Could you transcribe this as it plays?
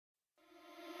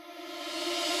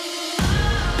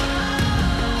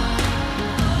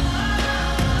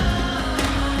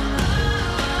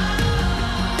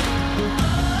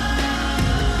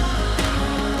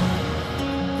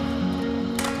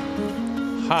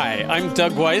Hi, I'm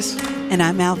Doug Weiss. And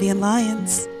I'm Alvian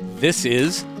Lyons. This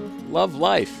is Love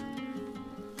Life.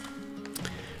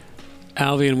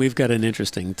 Alvian, we've got an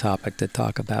interesting topic to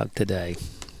talk about today.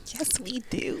 Yes, we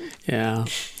do. Yeah,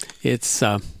 it's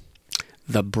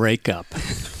the breakup.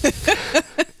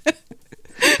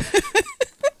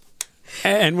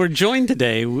 And we're joined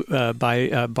today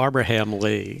by Barbara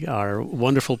Ham-Lee, our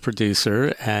wonderful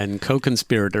producer and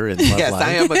co-conspirator in Love Life. Yes,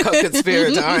 I am a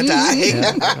co-conspirator, aren't I?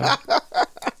 Yeah.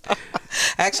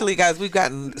 Actually, guys, we've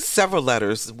gotten several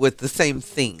letters with the same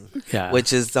theme,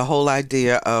 which is the whole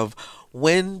idea of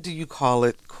when do you call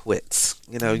it quits?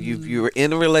 You know, you're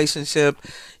in a relationship,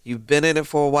 you've been in it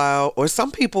for a while, or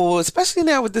some people, especially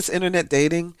now with this internet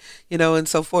dating, you know, and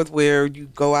so forth, where you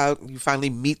go out and you finally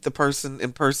meet the person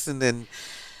in person and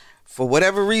for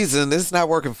whatever reason, it's not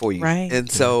working for you. Right. And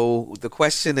so the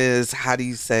question is, how do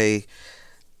you say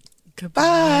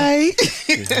goodbye?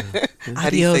 How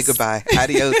do you say goodbye?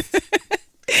 Adios.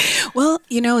 Well,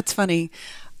 you know, it's funny.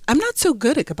 I'm not so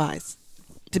good at goodbyes,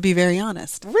 to be very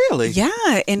honest. Really?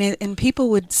 Yeah, and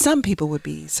some people would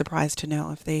be surprised to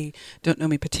know, if they don't know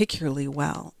me particularly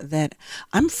well, that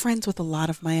I'm friends with a lot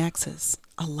of my exes,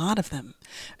 a lot of them,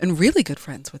 and really good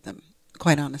friends with them,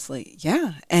 quite honestly.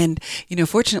 Yeah, and you know,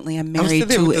 fortunately, I'm married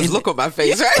to with this look on my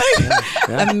face, right?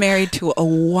 I'm married to a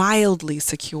wildly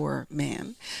secure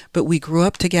man, but we grew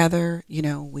up together. You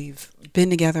know, we've been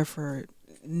together for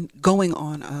going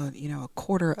on a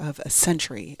quarter of a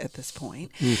century at this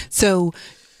point. So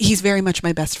he's very much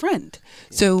my best friend.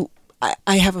 So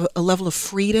I have a level of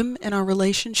freedom in our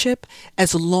relationship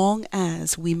as long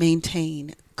as we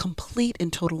maintain complete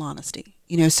and total honesty.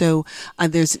 You know, so I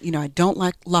don't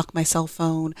lock my cell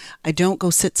phone. I don't go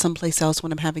sit someplace else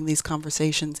when I'm having these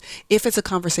conversations. If it's a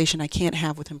conversation I can't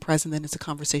have with him present, then it's a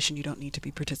conversation you don't need to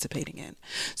be participating in.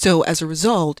 So as a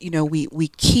result, you know, we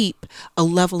keep a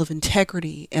level of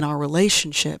integrity in our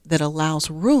relationship that allows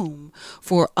room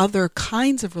for other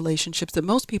kinds of relationships that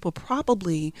most people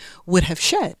probably would have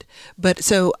shed. But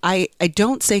so I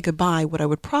don't say goodbye. What I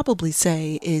would probably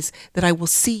say is that I will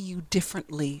see you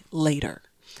differently later.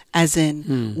 As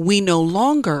in, we no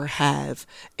longer have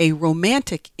a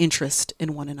romantic interest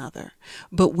in one another,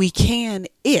 but we can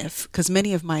because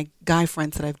many of my guy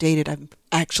friends that I've dated, I've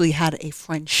actually had a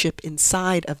friendship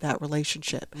inside of that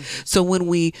relationship. So when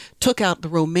we took out the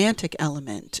romantic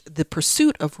element, the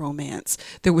pursuit of romance,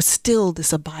 there was still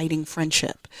this abiding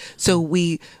friendship. So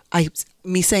me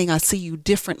saying I'll see you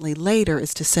differently later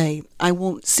is to say, I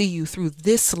won't see you through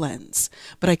this lens,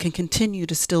 but I can continue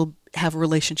to still have a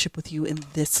relationship with you in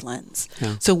this lens.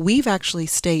 Yeah. So we've actually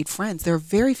stayed friends. There are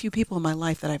very few people in my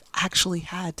life that I've actually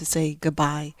had to say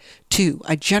goodbye to.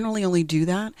 I generally only do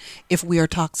that if we are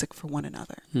toxic for one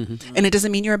another. And it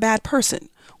doesn't mean you're a bad person.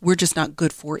 We're just not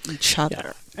good for each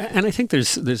other. Yeah. And I think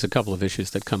there's a couple of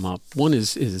issues that come up. One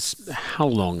is how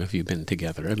long have you been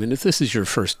together? I mean, if this is your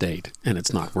first date and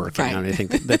it's not working, right. I mean, I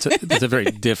think that's a very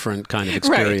different kind of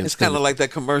experience. Right. It's kind of like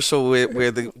that commercial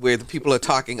where the people are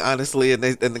talking honestly, and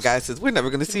the guy says, "We're never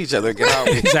going to see each other again, are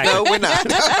we?" Exactly. No, we're not.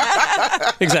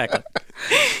 Exactly.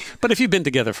 But if you've been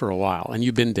together for a while and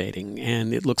you've been dating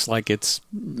and it looks like it's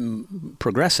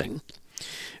progressing,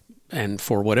 and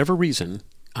for whatever reason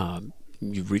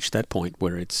you've reached that point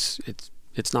where it's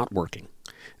not working,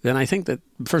 then I think that,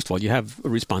 first of all, you have a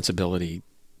responsibility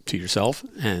to yourself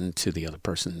and to the other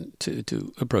person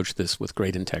to approach this with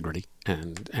great integrity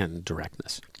and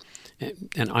directness.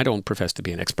 And I don't profess to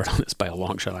be an expert on this by a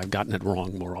long shot. I've gotten it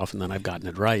wrong more often than I've gotten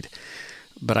it right.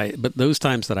 But those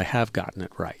times that I have gotten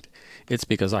it right, it's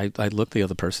because I looked the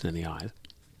other person in the eye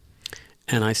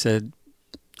and I said,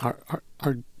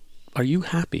 are you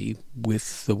happy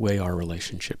with the way our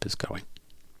relationship is going?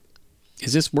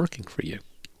 Is this working for you?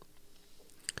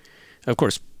 Of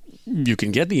course, you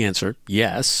can get the answer,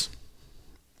 yes.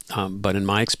 But in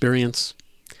my experience,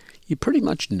 you pretty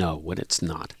much know when it's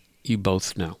not. You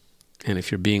both know. And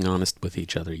if you're being honest with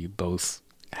each other, you both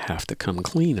have to come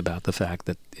clean about the fact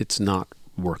that it's not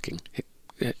working.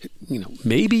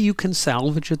 Maybe you can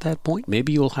salvage at that point.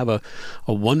 Maybe you'll have a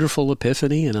wonderful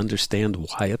epiphany and understand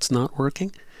why it's not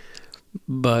working.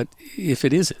 But if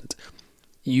it isn't,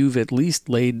 you've at least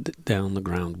laid down the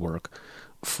groundwork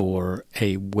for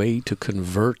a way to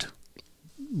convert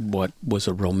what was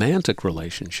a romantic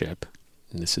relationship,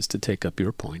 and this is to take up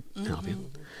your point, Alvian,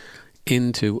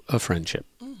 into a friendship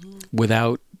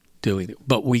without doing it.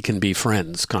 But we can be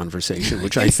friends conversation,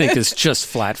 which I think is just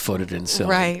flat-footed and silly.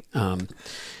 Right. And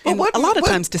a lot of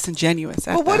times disingenuous.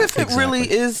 Well, what if it really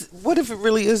is? What if it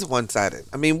really is one-sided?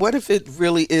 I mean, what if it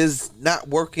really is not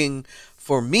working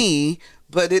for me,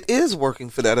 but it is working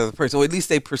for that other person, or at least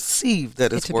they perceive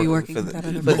that it's working for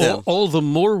them. All the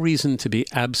more reason to be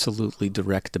absolutely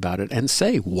direct about it and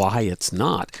say why it's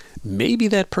not. Maybe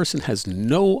that person has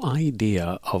no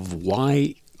idea of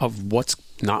what's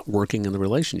not working in the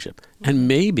relationship. And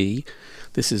maybe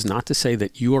this is not to say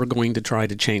that you are going to try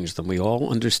to change them. We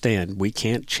all understand we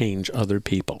can't change other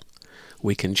people.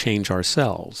 We can change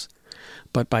ourselves.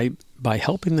 But by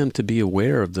helping them to be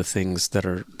aware of the things that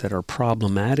are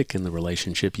problematic in the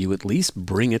relationship, you at least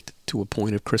bring it to a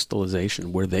point of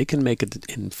crystallization where they can make an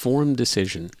informed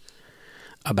decision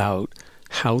about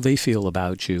how they feel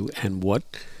about you and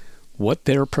what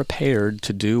they're prepared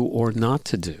to do or not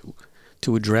to do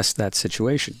to address that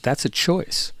situation. That's a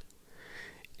choice.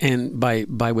 And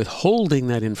by withholding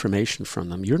that information from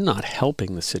them, you're not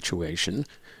helping the situation.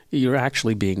 You're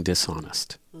actually being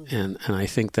dishonest. And I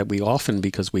think that we often,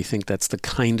 because we think that's the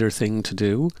kinder thing to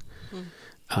do,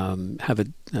 have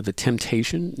a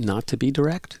temptation not to be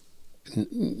direct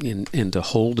and to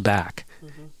hold back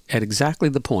at exactly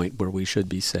the point where we should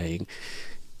be saying,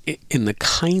 in the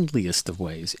kindliest of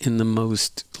ways, in the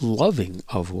most loving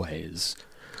of ways,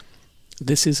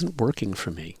 this isn't working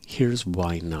for me. Here's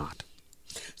why not.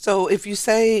 So if you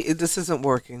say this isn't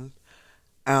working,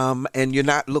 and you're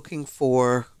not looking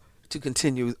to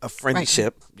continue a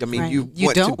friendship, right. I mean, you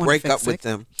want to break up with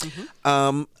them,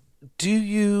 do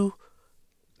you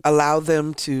allow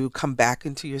them to come back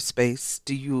into your space?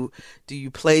 Do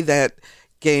you play that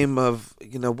game of,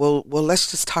 well, let's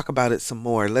just talk about it some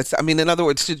more. In other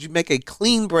words, should you make a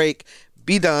clean break,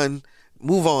 be done,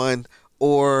 move on,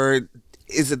 or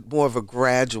is it more of a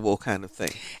gradual kind of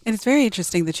thing? And it's very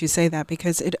interesting that you say that,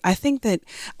 because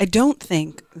I don't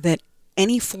think that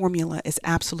any formula is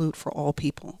absolute for all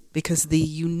people, because the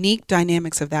unique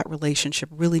dynamics of that relationship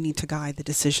really need to guide the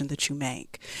decision that you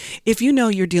make. If you know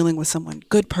you're dealing with someone,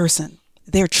 good person,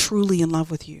 they're truly in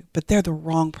love with you, but they're the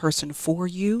wrong person for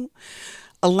you,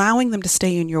 allowing them to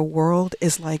stay in your world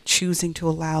is like choosing to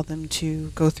allow them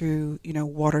to go through,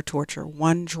 water torture,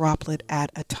 one droplet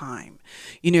at a time.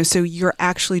 So you're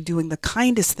actually doing the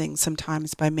kindest thing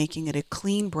sometimes by making it a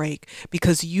clean break,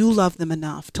 because you love them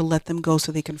enough to let them go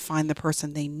so they can find the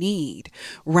person they need,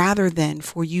 rather than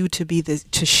for you to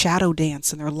to shadow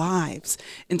dance in their lives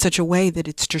in such a way that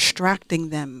it's distracting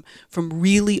them from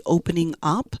really opening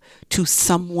up to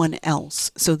someone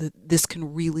else, so that this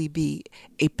can really be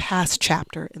a past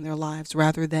chapter in their lives,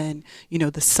 rather than, the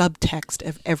subtext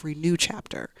of every new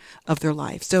chapter of their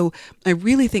life. So I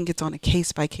really think it's on a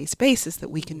case-by-case basis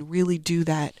that we can really do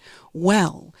that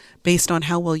well, based on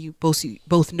how well you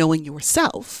both knowing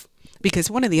yourself.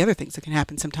 Because one of the other things that can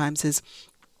happen sometimes is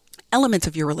elements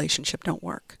of your relationship don't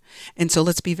work. And so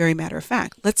let's be very matter of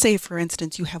fact. Let's say, for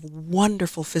instance, you have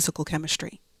wonderful physical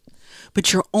chemistry,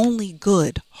 but you're only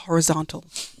good horizontal.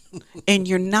 And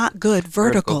you're not good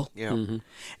vertical. Yeah. Mm-hmm.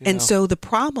 And so the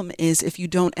problem is, if you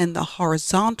don't end the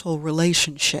horizontal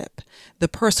relationship, the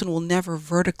person will never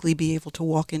vertically be able to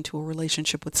walk into a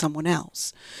relationship with someone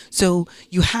else. So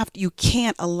you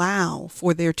can't allow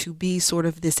for there to be sort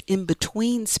of this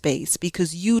in-between space,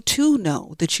 because you too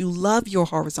know that you love your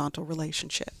horizontal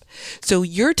relationship. So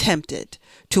you're tempted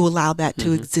to allow that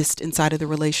to exist inside of the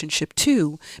relationship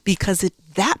too, because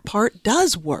that part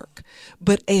does work.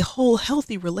 But a whole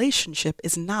healthy relationship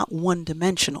is not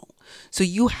one-dimensional. So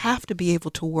you have to be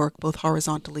able to work both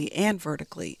horizontally and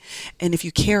vertically. And if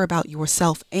you care about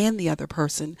yourself and the other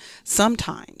person,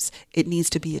 sometimes it needs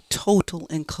to be a total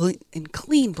and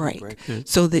clean break,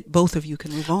 so that both of you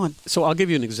can move on. So I'll give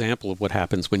you an example of what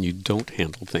happens when you don't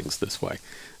handle things this way.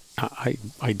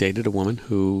 I dated a woman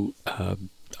who,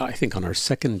 I think on our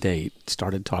second date,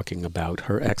 started talking about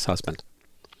her ex-husband.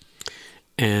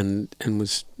 And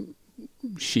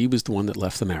she was the one that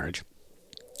left the marriage.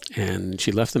 And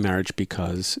she left the marriage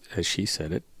because, as she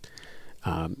said it,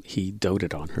 he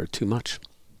doted on her too much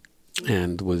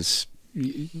and was...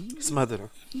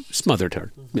 Smothered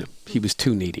her. He was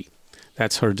too needy.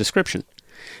 That's her description.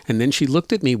 And then she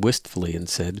looked at me wistfully and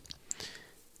said,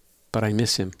 "But I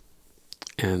miss him.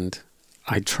 And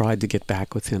I tried to get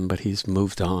back with him, but he's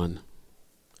moved on."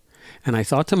 And I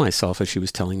thought to myself as she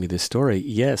was telling me this story,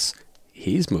 yes,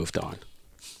 he's moved on.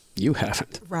 You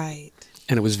haven't. Right.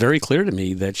 And it was very clear to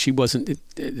me that she wasn't,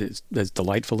 as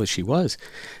delightful as she was,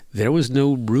 there was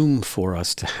no room for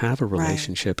us to have a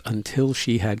relationship until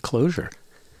she had closure.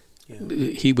 Yeah.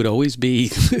 He would always be,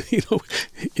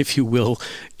 if you will,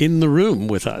 in the room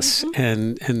with us.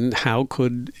 And how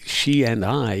could she and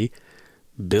I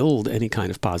build any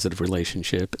kind of positive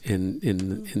relationship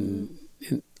in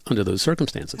under those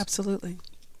circumstances? Absolutely.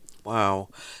 Wow.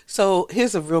 So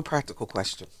here's a real practical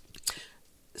question.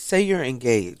 Say you're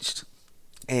engaged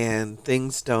and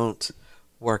things don't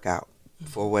work out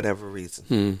for whatever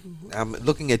reason. I'm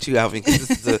looking at you, Alvin, because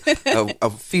this is a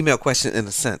female question in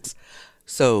a sense.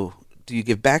 So, do you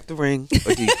give back the ring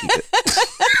or do you keep it?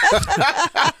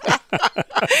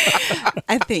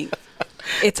 I think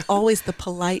it's always the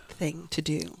polite thing to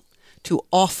do, to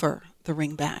offer the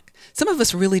ring back. Some of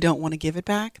us really don't want to give it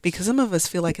back because some of us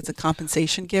feel like it's a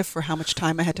compensation gift for how much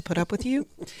time I had to put up with you.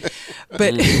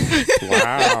 But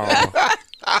Wow.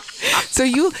 so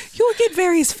you'll get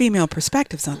various female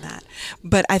perspectives on that.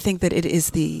 But I think that it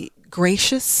is the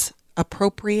gracious,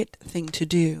 appropriate thing to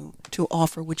do to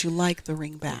offer, would you like the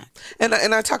ring back? And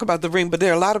I talk about the ring, but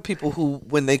there are a lot of people who,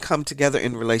 when they come together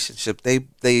in relationship, they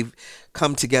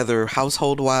come together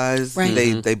household wise.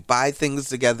 Right. They buy things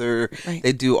together. Right.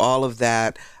 They do all of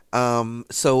that.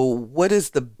 So what is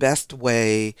the best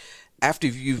way, after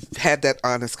you've had that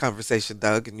honest conversation,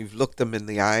 Doug, and you've looked them in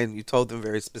the eye and you told them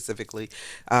very specifically,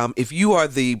 if you are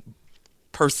the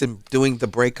person doing the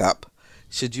breakup,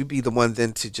 should you be the one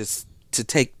then to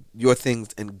take your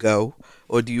things and go,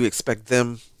 or do you expect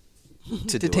them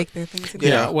to take their things and go?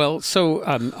 Yeah, well, so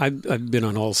I've been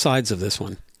on all sides of this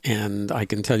one, and I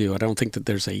can tell you, I don't think that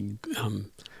there's an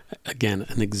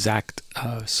exact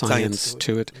science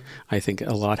to it. I think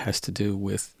a lot has to do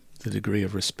with the degree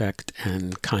of respect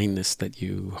and kindness that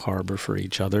you harbor for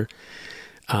each other.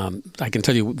 I can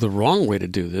tell you the wrong way to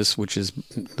do this, which is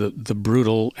the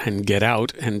brutal and get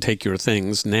out and take your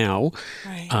things now,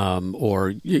 Right.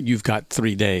 Or you've got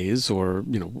 3 days, or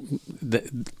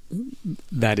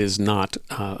that is not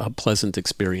a pleasant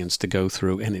experience to go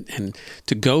through, and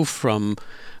to go from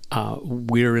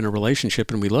we're in a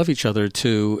relationship and we love each other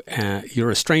to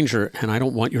you're a stranger and I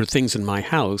don't want your things in my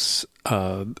house.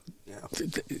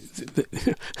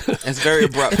 It's very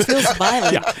abrupt. It feels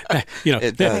violent.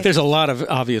 There's a lot of,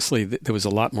 obviously, there was a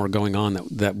lot more going on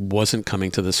that wasn't coming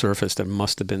to the surface. There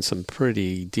must have been some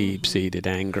pretty deep-seated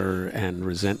anger and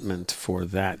resentment for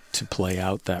that to play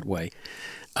out that way.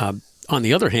 On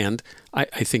the other hand, I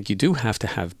think you do have to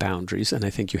have boundaries, and I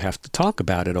think you have to talk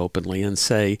about it openly and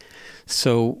say,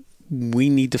 so we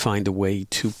need to find a way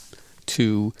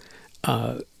to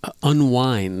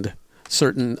unwind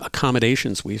certain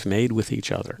accommodations we've made with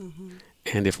each other.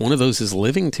 And if one of those is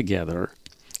living together,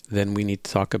 then we need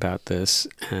to talk about this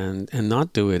and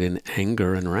not do it in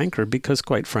anger and rancor, because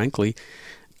quite frankly,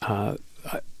 at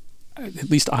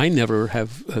least I never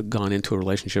have gone into a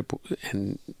relationship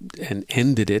and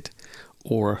ended it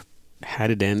or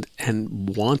had it end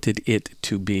and wanted it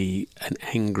to be an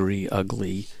angry,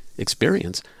 ugly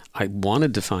experience. I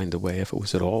wanted to find a way, if it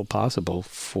was at all possible,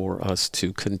 for us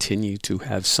to continue to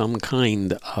have some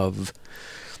kind of,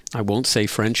 I won't say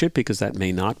friendship because that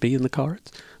may not be in the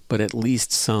cards, but at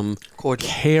least some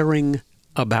caring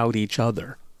about each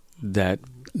other that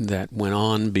went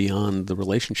on beyond the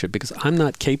relationship, because I'm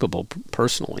not capable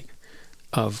personally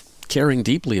of caring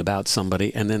deeply about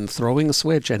somebody and then throwing a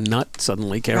switch and not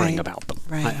suddenly caring about them.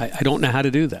 Right. I don't know how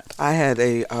to do that. I had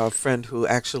a friend who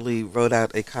actually wrote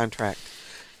out a contract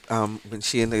when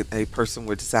she and a person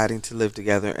were deciding to live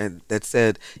together, and that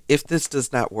said, if this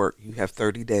does not work, you have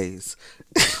 30 days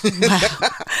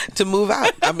to move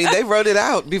out. I mean, they wrote it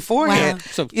out beforehand.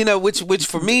 Wow. So, which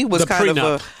for me was kind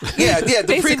prenup. of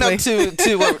the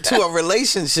prenup to a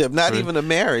relationship, not even a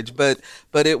marriage, but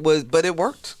it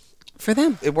worked. For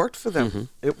them. It worked for them.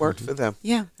 It worked for them.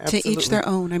 Yeah, Absolutely. to each their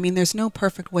own. I mean, there's no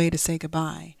perfect way to say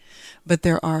goodbye, but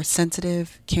there are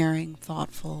sensitive, caring,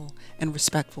 thoughtful, and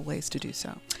respectful ways to do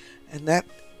so. And that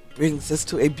brings us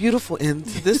to a beautiful end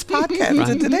to this podcast,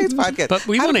 to today's podcast. But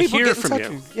we want to hear from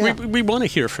you. you. Yeah. We want to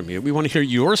hear from you. We want to hear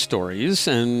your stories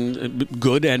and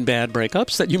good and bad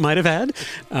breakups that you might have had.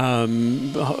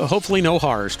 Hopefully no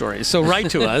horror stories. So write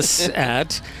to us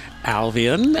at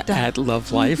Alvian at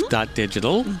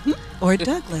lovelife.digital. Or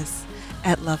Douglas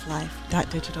at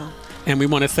lovelife.digital. And we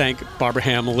want to thank Barbara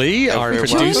Hamley, our You're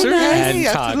producer,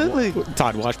 welcome. and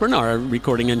Todd Washburn, our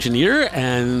recording engineer,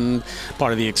 and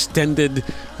part of the extended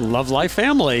Love Life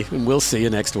family. And we'll see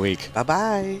you next week.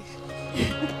 Bye-bye.